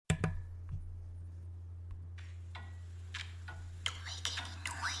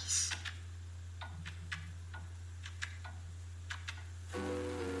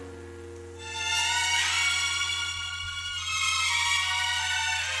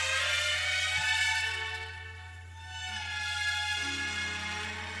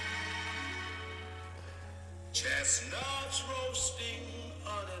Chestnuts roasting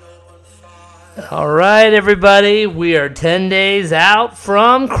on an open fire. All right, everybody, we are 10 days out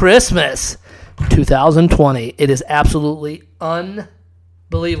from Christmas 2020. It is absolutely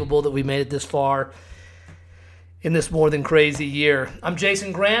unbelievable that we made it this far in this more than crazy year. I'm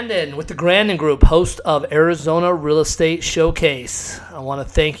Jason Grandin with the Grandin Group, host of Arizona Real Estate Showcase. I want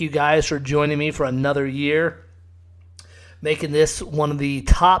to thank you guys for joining me for another year, making this one of the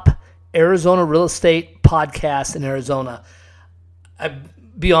top Arizona real estate podcasts in Arizona. I'm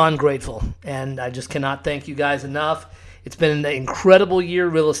beyond grateful, and I just cannot thank you guys enough. It's been an incredible year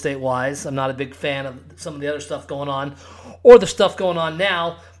real estate-wise. I'm not a big fan of some of the other stuff going on or the stuff going on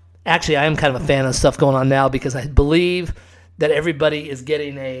now. Actually, I am kind of a fan of stuff going on now because I believe that everybody is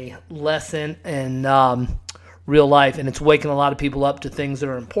getting a lesson in real life, and it's waking a lot of people up to things that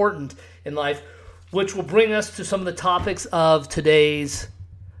are important in life, which will bring us to some of the topics of today's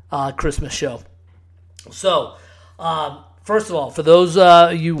Christmas show. So, first of all, for those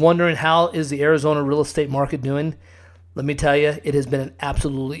you wondering how is the Arizona real estate market doing, let me tell you, it has been an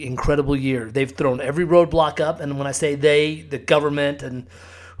absolutely incredible year. They've thrown every roadblock up, and when I say they, the government and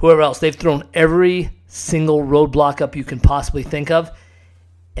whoever else, they've thrown every single roadblock up you can possibly think of.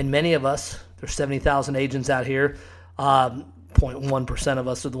 And many of us, there's 70,000 agents out here, 0.1% of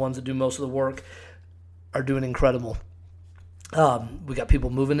us are the ones that do most of the work, are doing incredible. We got people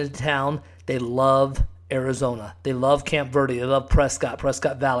moving into town. They love Arizona. They love Camp Verde. They love Prescott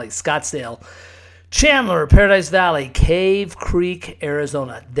Valley, Scottsdale, Chandler, Paradise Valley, Cave Creek,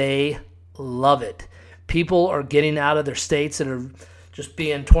 Arizona. They love it. People are getting out of their states that are just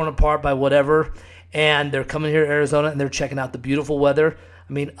being torn apart by whatever, and they're coming here to Arizona, and they're checking out the beautiful weather.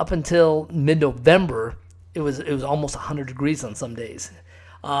 I mean, up until mid-November, it was almost 100 degrees on some days.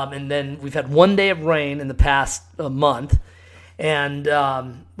 And then we've had one day of rain in the past month. And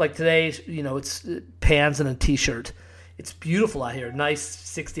like today, it's pants and a T-shirt. It's beautiful out here. Nice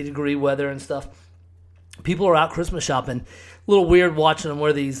 60-degree weather and stuff. People are out Christmas shopping. A little weird watching them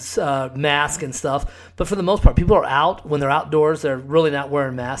wear these masks and stuff. But for the most part, people are out. When they're outdoors, they're really not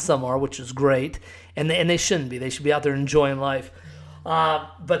wearing masks. Some are, which is great. And they shouldn't be. They should be out there enjoying life.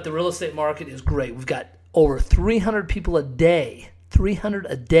 But the real estate market is great. We've got over 300 people a day, 300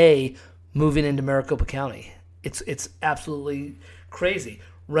 a day moving into Maricopa County. It's absolutely crazy.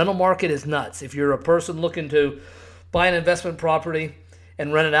 Rental market is nuts. If you're a person looking to buy an investment property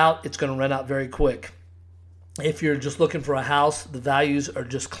and rent it out, it's going to rent out very quick. If you're just looking for a house, the values are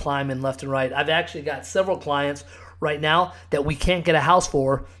just climbing left and right. I've actually got several clients right now that we can't get a house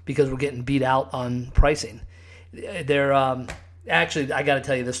for because we're getting beat out on pricing. They're actually, I got to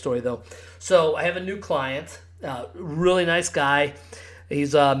tell you this story though. So I have a new client, really nice guy.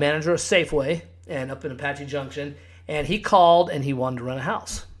 He's a manager of Safeway and up in Apache Junction, and he called and he wanted to rent a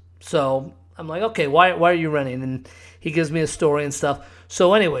house. So I'm like, okay, why are you renting? And he gives me a story and stuff.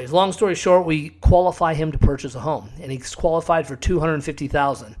 So anyways, long story short, we qualify him to purchase a home, and he's qualified for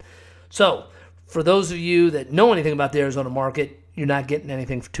 $250,000. So for those of you that know anything about the Arizona market, you're not getting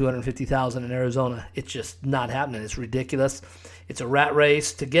anything for $250,000 in Arizona. It's just not happening. It's ridiculous. It's a rat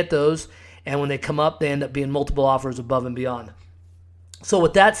race to get those, and when they come up, they end up being multiple offers above and beyond. So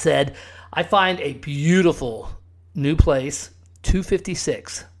with that said, I find a beautiful new place,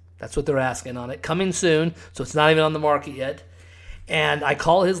 $256,000. That's what they're asking on it. Coming soon, so it's not even on the market yet. And I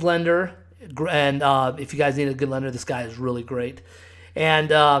call his lender, and if you guys need a good lender, this guy is really great. And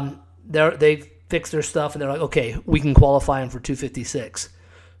they fix their stuff, and they're like, okay, we can qualify him for $256,000.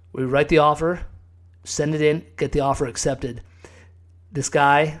 We write the offer, send it in, get the offer accepted. This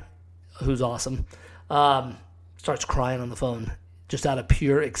guy, who's awesome, starts crying on the phone just out of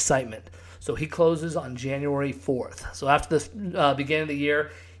pure excitement. So he closes on January 4th. So after this beginning of the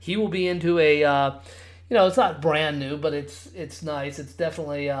year, he will be into a, it's not brand new, but it's nice. It's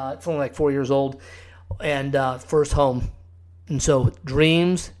definitely, it's only like 4 years old, and first home. And so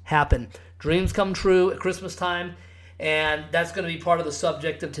dreams happen. Dreams come true at Christmas time, and that's going to be part of the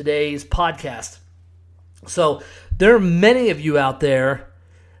subject of today's podcast. So there are many of you out there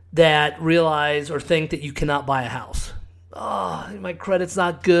that realize or think that you cannot buy a house. Oh, my credit's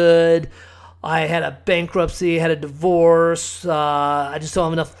not good. I had a bankruptcy, had a divorce. I just don't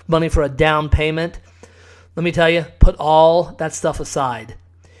have enough money for a down payment. Let me tell you, put all that stuff aside.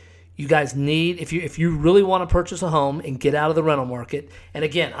 You guys need, if you really want to purchase a home and get out of the rental market, and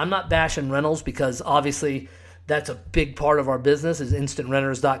again, I'm not bashing rentals because obviously that's a big part of our business is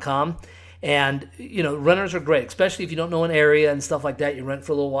instantrenters.com. And, renters are great, especially if you don't know an area and stuff like that. You rent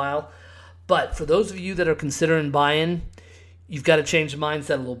for a little while. But for those of you that are considering buying, you've got to change the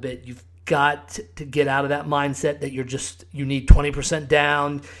mindset a little bit. You've got to get out of that mindset that you need 20%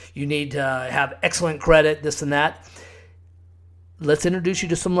 down, you need to have excellent credit, this and that. Let's introduce you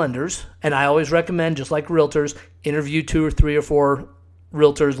to some lenders. And I always recommend, just like realtors, interview 2 or 3 or 4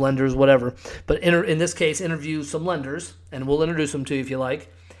 realtors, lenders, whatever. But in this case, interview some lenders, and we'll introduce them to you if you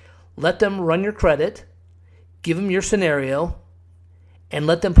like. Let them run your credit, give them your scenario, and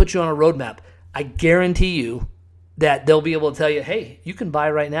let them put you on a roadmap. I guarantee you that they'll be able to tell you, hey, you can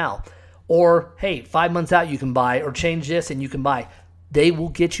buy right now. Or, hey, 5 months out you can buy, or change this and you can buy. They will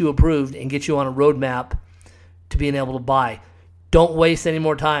get you approved and get you on a roadmap to being able to buy. Don't waste any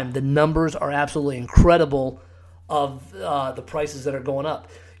more time. The numbers are absolutely incredible of the prices that are going up.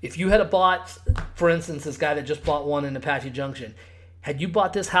 If you had bought, for instance, this guy that just bought one in Apache Junction, had you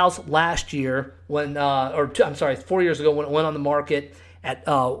bought this house last year 4 years ago when it went on the market at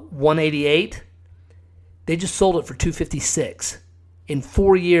 188, they just sold it for 256. In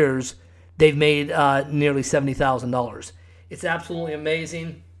 4 years, they've made nearly $70,000. It's absolutely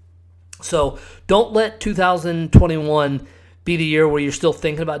amazing. So don't let 2021 be the year where you're still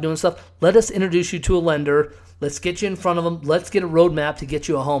thinking about doing stuff. Let us introduce you to a lender. Let's get you in front of them. Let's get a roadmap to get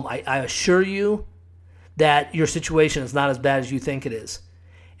you a home. I assure you that your situation is not as bad as you think it is.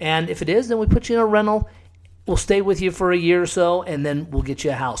 And if it is, then we put you in a rental. We'll stay with you for a year or so, and then we'll get you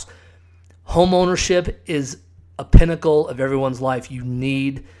a house. Home ownership is a pinnacle of everyone's life. You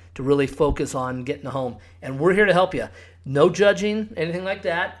need to really focus on getting a home. And we're here to help you. No judging, anything like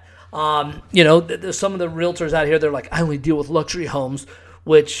that. There's some of the realtors out here, they're like, I only deal with luxury homes,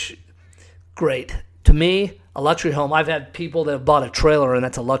 which, great. To me, a luxury home, I've had people that have bought a trailer and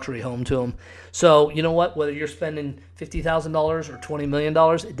that's a luxury home to them. So you know what? Whether you're spending $50,000 or $20 million,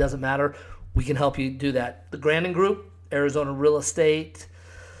 it doesn't matter. We can help you do that. The Grandin Group, Arizona Real Estate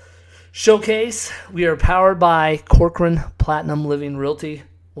Showcase. We are powered by Corcoran Platinum Living Realty,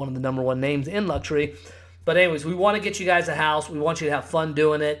 one of the number 1 names in luxury. But anyways, we want to get you guys a house. We want you to have fun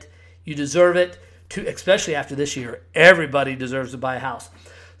doing it. You deserve it, especially after this year. Everybody deserves to buy a house.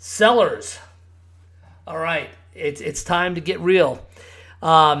 Sellers. All right, it's time to get real.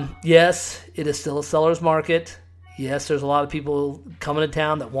 Yes, it is still a seller's market. Yes, there's a lot of people coming to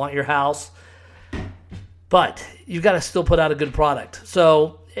town that want your house. But you've got to still put out a good product.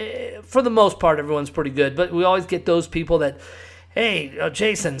 So for the most part, everyone's pretty good. But we always get those people that, hey,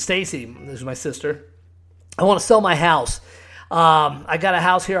 Jason, Stacy, this is my sister, I want to sell my house. I got a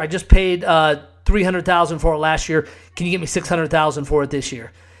house here. I just paid $300,000 for it last year. Can you get me $600,000 for it this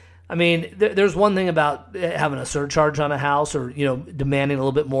year? I mean, there's one thing about having a surcharge on a house or demanding a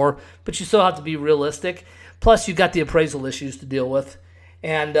little bit more, but you still have to be realistic. Plus, you've got the appraisal issues to deal with,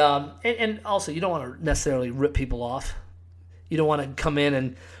 and also you don't want to necessarily rip people off. You don't want to come in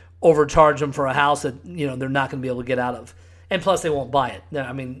and overcharge them for a house that they're not going to be able to get out of. And plus, they won't buy it.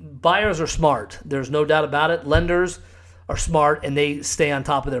 I mean, buyers are smart. There's no doubt about it. Lenders are smart, and they stay on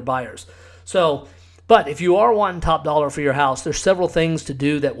top of their buyers. So, but if you are wanting top dollar for your house, there's several things to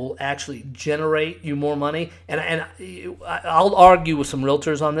do that will actually generate you more money. And I'll argue with some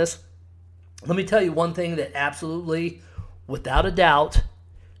realtors on this. Let me tell you one thing that absolutely, without a doubt,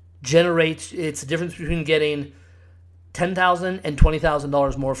 generates, it's the difference between getting $10,000 and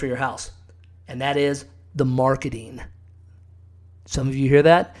 $20,000 more for your house. And that is the marketing. Some of you hear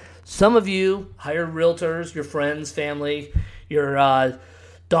that? Some of you hire realtors, your friends, family, your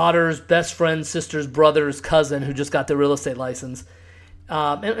daughter's best friend, sister's brother's cousin who just got their real estate license.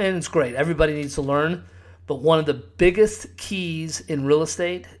 And it's great. Everybody needs to learn. But one of the biggest keys in real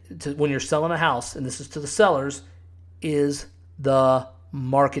estate when you're selling a house, and this is to the sellers, is the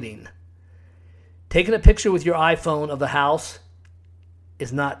marketing. Taking a picture with your iPhone of the house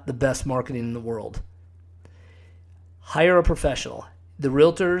is not the best marketing in the world. Hire a professional. The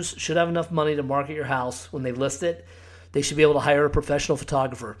realtors should have enough money to market your house when they list it. They should be able to hire a professional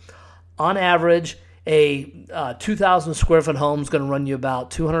photographer. On average, a 2,000 square foot home is going to run you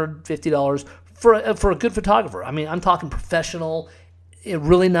about $250 for a good photographer. I mean, I'm talking professional,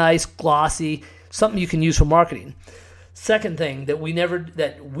 really nice, glossy, something you can use for marketing. Second thing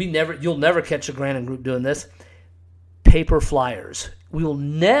you'll never catch a Grandin Group doing this, paper flyers. We will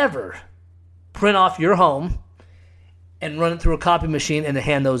never print off your home and run it through a copy machine and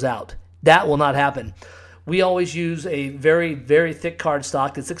hand those out. That will not happen. We always use a very, very thick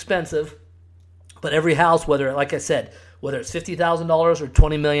cardstock. It's expensive, but every house, like I said, whether it's $50,000 or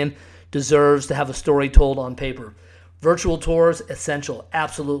 $20 million, deserves to have a story told on paper. Virtual tours, essential,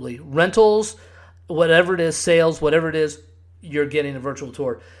 absolutely. Rentals, whatever it is, sales, whatever it is, you're getting a virtual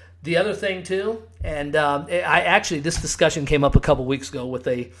tour. The other thing too, and this discussion came up a couple weeks ago with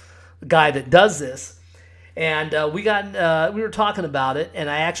a guy that does this, And we were talking about it, and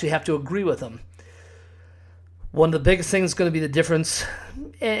I actually have to agree with him. One of the biggest things is going to be the difference,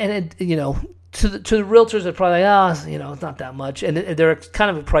 and to the realtors, they're probably like, it's not that much, and they're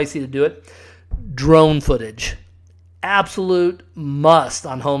kind of pricey to do it. Drone footage, absolute must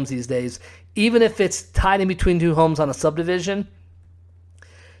on homes these days, even if it's tied in between two homes on a subdivision.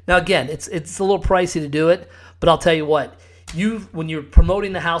 Now, again, it's a little pricey to do it, but I'll tell you what, when you're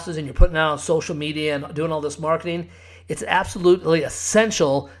promoting the houses and you're putting it out on social media and doing all this marketing, it's absolutely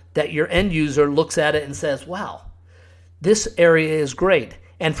essential that your end user looks at it and says, wow, this area is great.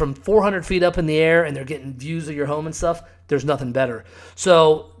 And from 400 feet up in the air and they're getting views of your home and stuff, there's nothing better.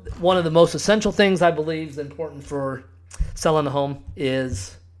 So one of the most essential things I believe is important for selling a home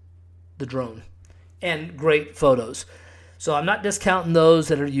is the drone and great photos. So I'm not discounting those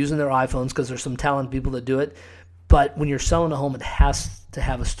that are using their iPhones because there's some talented people that do it. But when you're selling a home, it has to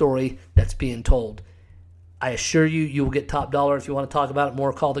have a story that's being told. I assure you, you will get top dollar. If you want to talk about it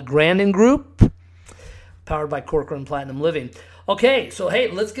more, call the Grandin Group, powered by Corcoran Platinum Living. Okay, so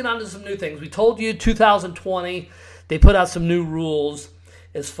hey, let's get on to some new things. We told you 2020, they put out some new rules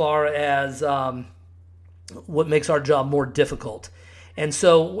as far as what makes our job more difficult. And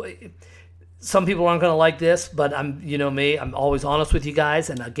so some people aren't going to like this, but I'm always honest with you guys.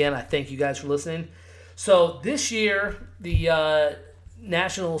 And again, I thank you guys for listening. So this year, the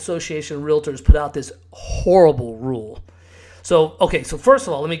National Association of Realtors put out this horrible rule. So first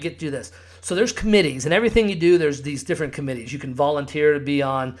of all, let me get to this. So there's committees, and everything you do, there's these different committees. You can volunteer to be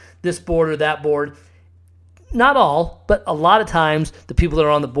on this board or that board. Not all, but a lot of times the people that are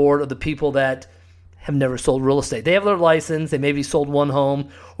on the board are the people that have never sold real estate. They have their license, they maybe sold one home,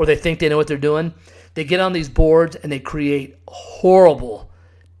 or they think they know what they're doing. They get on these boards and they create horrible,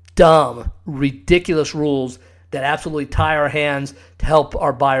 dumb, ridiculous rules that absolutely tie our hands to help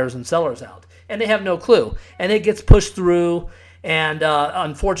our buyers and sellers out. And they have no clue. And it gets pushed through, and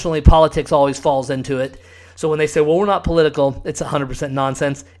unfortunately, politics always falls into it. So when they say, well, we're not political, it's 100%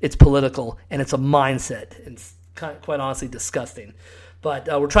 nonsense. It's political, and it's a mindset. It's quite honestly disgusting. But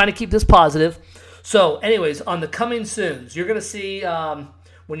we're trying to keep this positive. So anyways, on the coming soons, you're going to see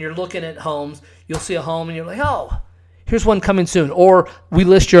when you're looking at homes, you'll see a home, and you're like, oh, here's one coming soon. Or we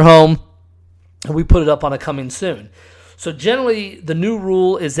list your home, and we put it up on a coming soon. So generally, the new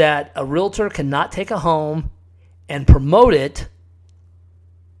rule is that a realtor cannot take a home and promote it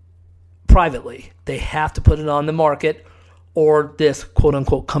privately. They have to put it on the market or this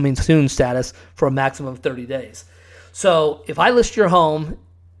quote-unquote coming soon status for a maximum of 30 days. So if I list your home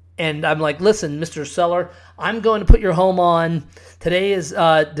and I'm like, listen, Mr. Seller, I'm going to put your home on, today is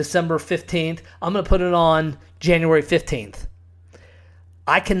December 15th, I'm going to put it on January 15th.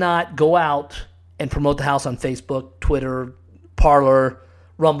 I cannot go out and promote the house on Facebook, Twitter, Parler,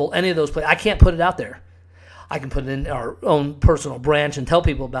 Rumble, any of those places. I can't put it out there. I can put it in our own personal branch and tell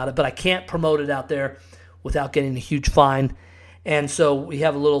people about it, but I can't promote it out there without getting a huge fine. And so we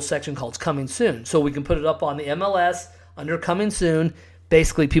have a little section called Coming Soon. So we can put it up on the MLS under Coming Soon.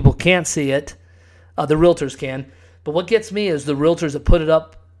 Basically, people can't see it. The realtors can. But what gets me is the realtors that put it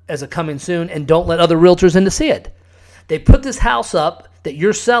up as a Coming Soon and don't let other realtors in to see it. They put this house up that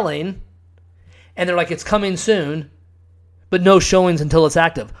you're selling, and they're like, it's coming soon, but no showings until it's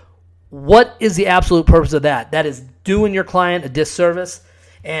active. What is the absolute purpose of that? That is doing your client a disservice,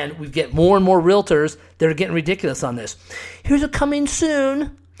 and we get more and more realtors that are getting ridiculous on this. Here's a coming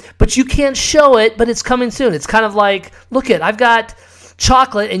soon, but you can't show it, but it's coming soon. It's kind of like, look I've got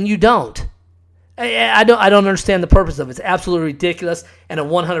chocolate and you don't. I don't understand the purpose of it. It's absolutely ridiculous and a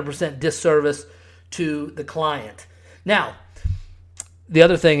 100% disservice to the client. Now, the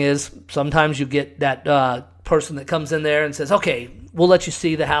other thing is sometimes you get that person that comes in there and says, okay, we'll let you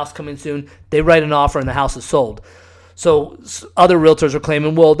see the house coming soon. They write an offer and the house is sold. So other realtors are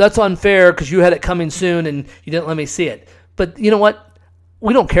claiming, well, that's unfair because you had it coming soon and you didn't let me see it. But you know what?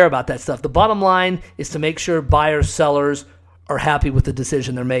 We don't care about that stuff. The bottom line is to make sure buyers, sellers are happy with the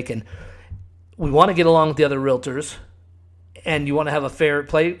decision they're making. We want to get along with the other realtors and you want to have a fair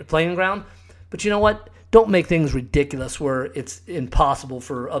playing ground. But you know what? Don't make things ridiculous where it's impossible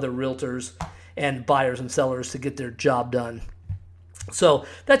for other realtors and buyers and sellers to get their job done. So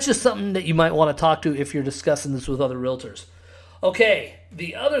that's just something that you might want to talk to if you're discussing this with other realtors. Okay,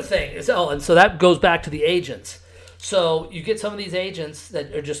 the other thing is, and so that goes back to the agents. So you get some of these agents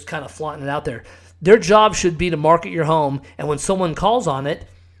that are just kind of flaunting it out there. Their job should be to market your home, and when someone calls on it,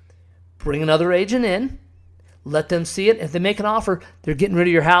 bring another agent in, let them see it. If they make an offer, they're getting rid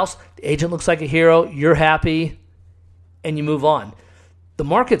of your house. The agent looks like a hero. You're happy, and you move on. The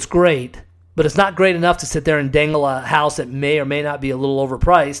market's great, but it's not great enough to sit there and dangle a house that may or may not be a little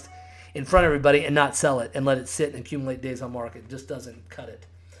overpriced in front of everybody and not sell it and let it sit and accumulate days on market. It just doesn't cut it.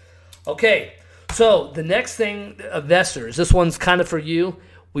 Okay, so the next thing, investors, this one's kind of for you.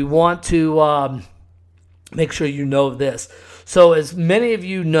 We want to make sure you know this. So as many of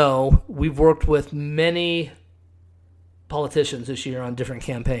you know, we've worked with many politicians this year on different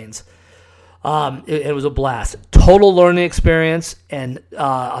campaigns. It was a blast. Total learning experience, and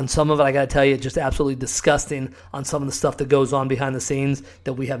on some of it, I got to tell you, just absolutely disgusting on some of the stuff that goes on behind the scenes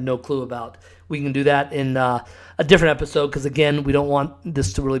that we have no clue about. We can do that in a different episode because, again, we don't want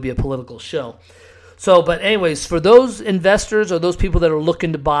this to really be a political show. So, but anyways, for those investors or those people that are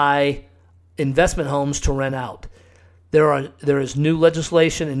looking to buy investment homes to rent out, there is new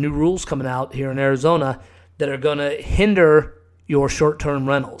legislation and new rules coming out here in Arizona that are going to hinder your short-term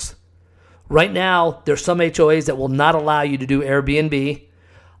rentals. Right now, there's some HOAs that will not allow you to do Airbnb.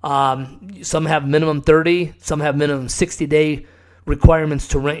 Some have minimum 30, some have minimum 60-day requirements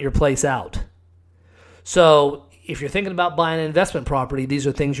to rent your place out. So if you're thinking about buying an investment property, these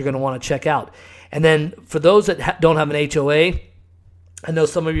are things you're going to want to check out. And then for those that don't have an HOA, I know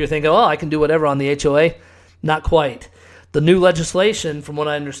some of you are thinking, I can do whatever on the HOA. Not quite. The new legislation, from what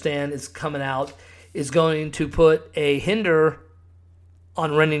I understand, is coming out, is going to put a hinder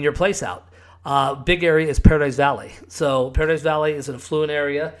on renting your place out. Big area is Paradise Valley. So Paradise Valley is an affluent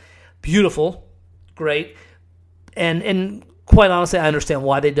area. Beautiful. Great. And quite honestly, I understand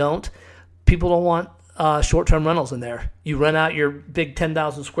why they don't. People don't want short-term rentals in there. You rent out your big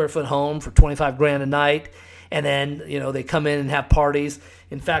 10,000 square foot home for $25,000 a night, and then they come in and have parties.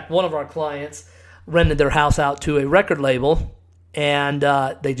 In fact, one of our clients rented their house out to a record label, and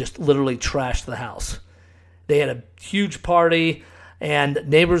they just literally trashed the house. They had a huge party, and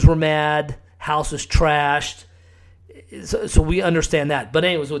neighbors were mad. House is trashed. So we understand that. But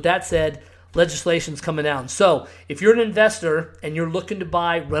anyways, with that said, legislation's coming down. So if you're an investor and you're looking to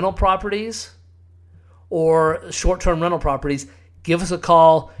buy rental properties or short-term rental properties, give us a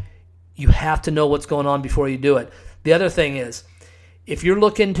call. You have to know what's going on before you do it. The other thing is, if you're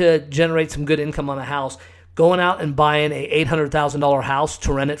looking to generate some good income on a house, going out and buying a $800,000 house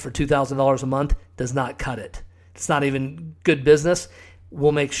to rent it for $2,000 a month does not cut it. It's not even good business.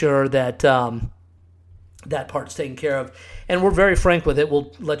 We'll make sure that that part's taken care of. And we're very frank with it.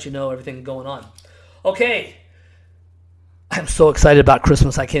 We'll let you know everything going on. Okay. I'm so excited about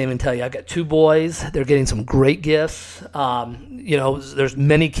Christmas, I can't even tell you. I've got 2 boys. They're getting some great gifts. There's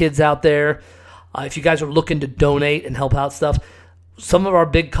many kids out there. If you guys are looking to donate and help out stuff, some of our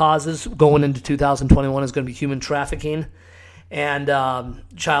big causes going into 2021 is going to be human trafficking and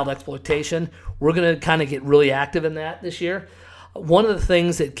child exploitation. We're going to kind of get really active in that this year. One of the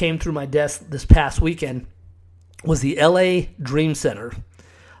things that came through my desk this past weekend was the LA Dream Center.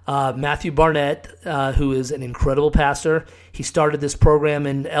 Matthew Barnett, who is an incredible pastor, he started this program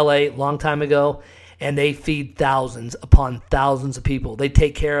in LA a long time ago, and they feed thousands upon thousands of people. They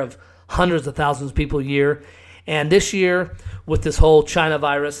take care of hundreds of thousands of people a year. And this year, with this whole China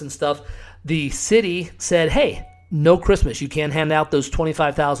virus and stuff, the city said, hey, no Christmas. You can't hand out those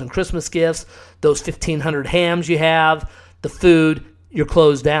 25,000 Christmas gifts, those 1,500 hams you have, the food, you're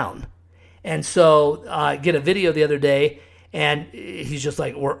closed down. And so I get a video the other day, and he's just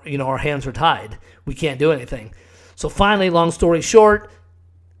like, our hands are tied. We can't do anything. So finally, long story short,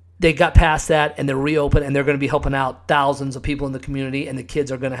 they got past that, and they're reopened, and they're going to be helping out thousands of people in the community, and the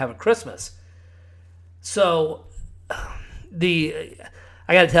kids are going to have a Christmas. So I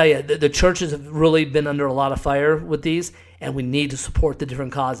got to tell you, the churches have really been under a lot of fire with these, and we need to support the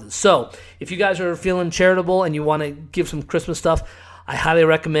different causes. So if you guys are feeling charitable and you want to give some Christmas stuff, I highly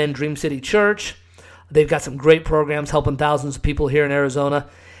recommend Dream City Church. They've got some great programs helping thousands of people here in Arizona.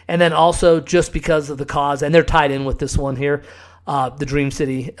 And then also, just because of the cause, and they're tied in with this one here, the Dream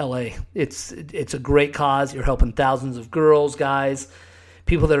City LA. It's a great cause. You're helping thousands of girls, guys,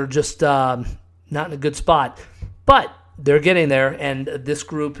 people that are just not in a good spot. But they're getting there, and this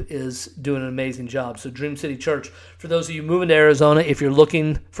group is doing an amazing job. So Dream City Church, for those of you moving to Arizona, if you're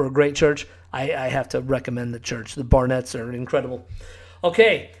looking for a great church, I have to recommend the church. The Barnetts are incredible.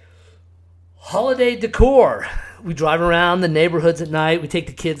 Okay, holiday decor. We drive around the neighborhoods at night. We take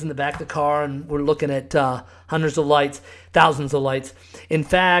the kids in the back of the car, and we're looking at hundreds of lights, thousands of lights. In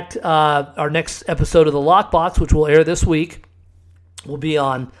fact, our next episode of The Lockbox, which will air this week, will be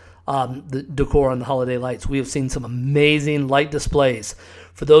on the decor on the holiday lights. We have seen some amazing light displays.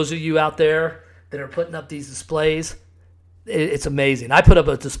 For those of you out there that are putting up these displays, it's amazing. I put up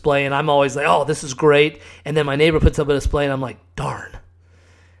a display, and I'm always like, oh, this is great. And then my neighbor puts up a display, and I'm like, darn,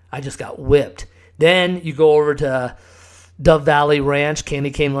 I just got whipped. Then you go over to Dove Valley Ranch, Candy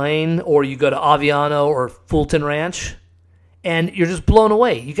Cane Lane, or you go to Aviano or Fulton Ranch, and you're just blown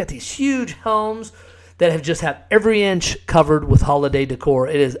away. You got these huge homes that have just have every inch covered with holiday decor.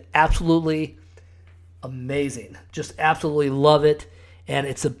 It is absolutely amazing. Just absolutely love it, and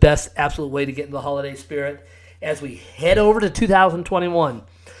it's the best absolute way to get into the holiday spirit as we head over to 2021.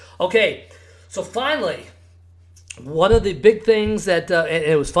 Okay, so finally, one of the big things that, and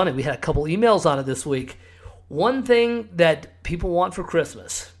it was funny, we had a couple emails on it this week. One thing that people want for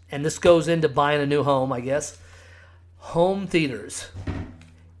Christmas, and this goes into buying a new home, I guess, home theaters.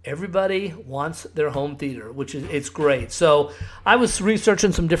 Everybody wants their home theater, which is it's great. So I was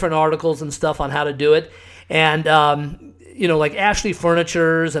researching some different articles and stuff on how to do it, and like Ashley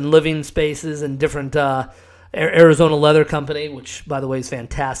Furnitures and Living Spaces and different Arizona Leather Company, which by the way is a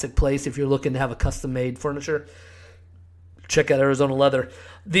fantastic place if you're looking to have a custom made furniture. Check out Arizona Leather.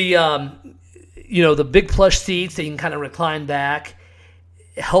 The big plush seats that you can kind of recline back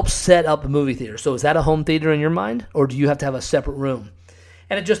helps set up a movie theater. So is that a home theater in your mind, or do you have to have a separate room?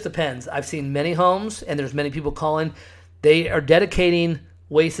 And it just depends. I've seen many homes, and there's many people calling. They are dedicating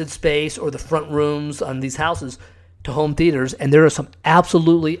wasted space or the front rooms on these houses to home theaters, and there are some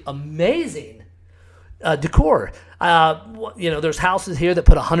absolutely amazing decor. There's houses here that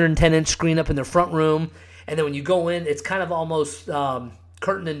put a 110-inch screen up in their front room, and then when you go in, it's kind of almost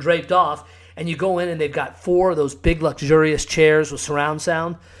curtained and draped off, and you go in and they've got 4 of those big luxurious chairs with surround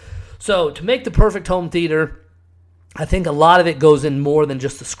sound. So to make the perfect home theater, I think a lot of it goes in more than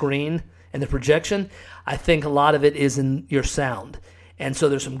just the screen and the projection. I think a lot of it is in your sound. And so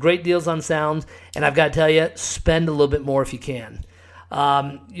there's some great deals on sound, and I've got to tell you, spend a little bit more if you can.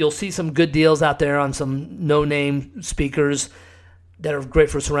 You'll see some good deals out there on some no-name speakers that are great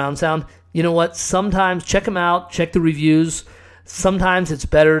for surround sound. You know what? Sometimes check them out, check the reviews. Sometimes it's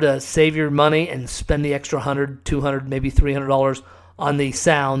better to save your money and spend the extra $100, $200, maybe $300 on the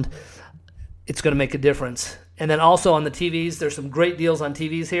sound. It's going to make a difference. And then also on the TVs, there's some great deals on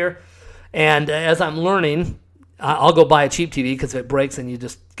TVs here. And as I'm learning, I'll go buy a cheap TV because if it breaks, then you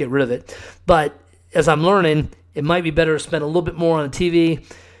just get rid of it. But as I'm learning, it might be better to spend a little bit more on a TV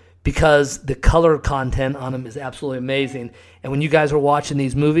because the color content on them is absolutely amazing. And when you guys are watching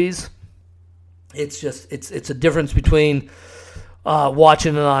these movies, it's a difference between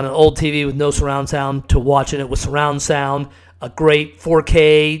watching it on an old TV with no surround sound to watching it with surround sound, a great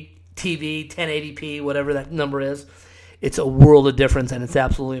 4K TV, 1080p, whatever that number is. It's a world of difference, and it's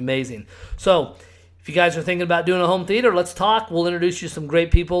absolutely amazing. So if you guys are thinking about doing a home theater, let's talk. We'll introduce you to some great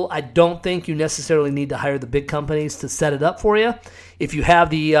people. I don't think you necessarily need to hire the big companies to set it up for you. If you have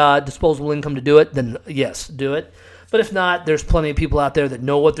the disposable income to do it, then yes, do it. But if not, there's plenty of people out there that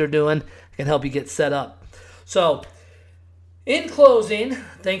know what they're doing, can help you get set up. So in closing,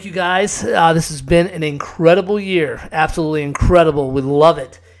 thank you guys. This has been an incredible year. Absolutely incredible. We love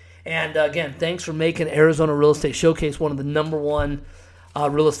it. And again, thanks for making Arizona Real Estate Showcase one of the number one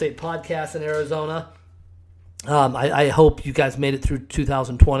real estate podcasts in Arizona. I hope you guys made it through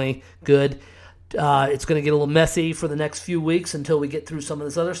 2020 good. It's going to get a little messy for the next few weeks until we get through some of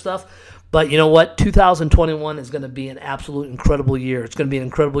this other stuff. But you know what? 2021 is going to be an absolute incredible year. It's going to be an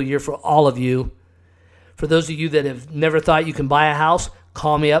incredible year for all of you. For those of you that have never thought you can buy a house,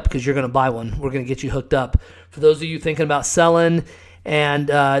 call me up because you're going to buy one. We're going to get you hooked up. For those of you thinking about selling and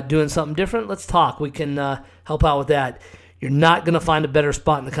doing something different, let's talk. We can help out with that. You're not going to find a better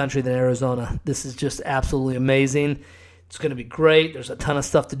spot in the country than Arizona. This is just absolutely amazing. It's going to be great. There's a ton of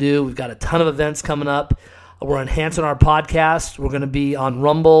stuff to do. We've got a ton of events coming up. We're enhancing our podcast. We're going to be on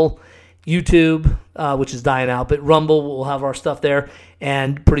Rumble, YouTube, which is dying out, but Rumble, we'll have our stuff there.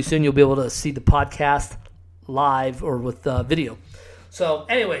 And pretty soon you'll be able to see the podcast live or with video. So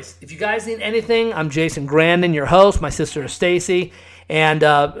anyways, if you guys need anything, I'm Jason Grandin, your host. My sister is Stacy. And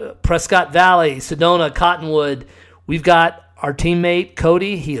Prescott Valley, Sedona, Cottonwood, we've got our teammate,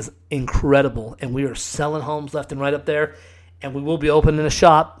 Cody. He is incredible, and we are selling homes left and right up there, and we will be opening a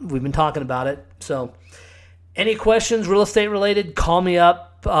shop. We've been talking about it. So any questions real estate related, call me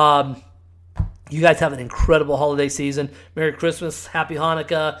up. You guys have an incredible holiday season. Merry Christmas, Happy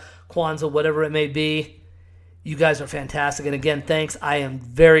Hanukkah, Kwanzaa, whatever it may be. You guys are fantastic. And again, thanks. I am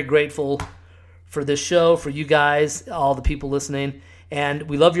very grateful for this show, for you guys, all the people listening. And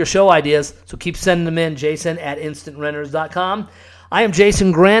we love your show ideas, so keep sending them in, jason@instantrenters.com. I am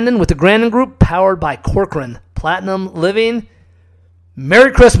Jason Grandin with the Grandin Group, powered by Corcoran Platinum Living.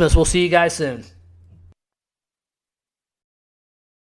 Merry Christmas. We'll see you guys soon.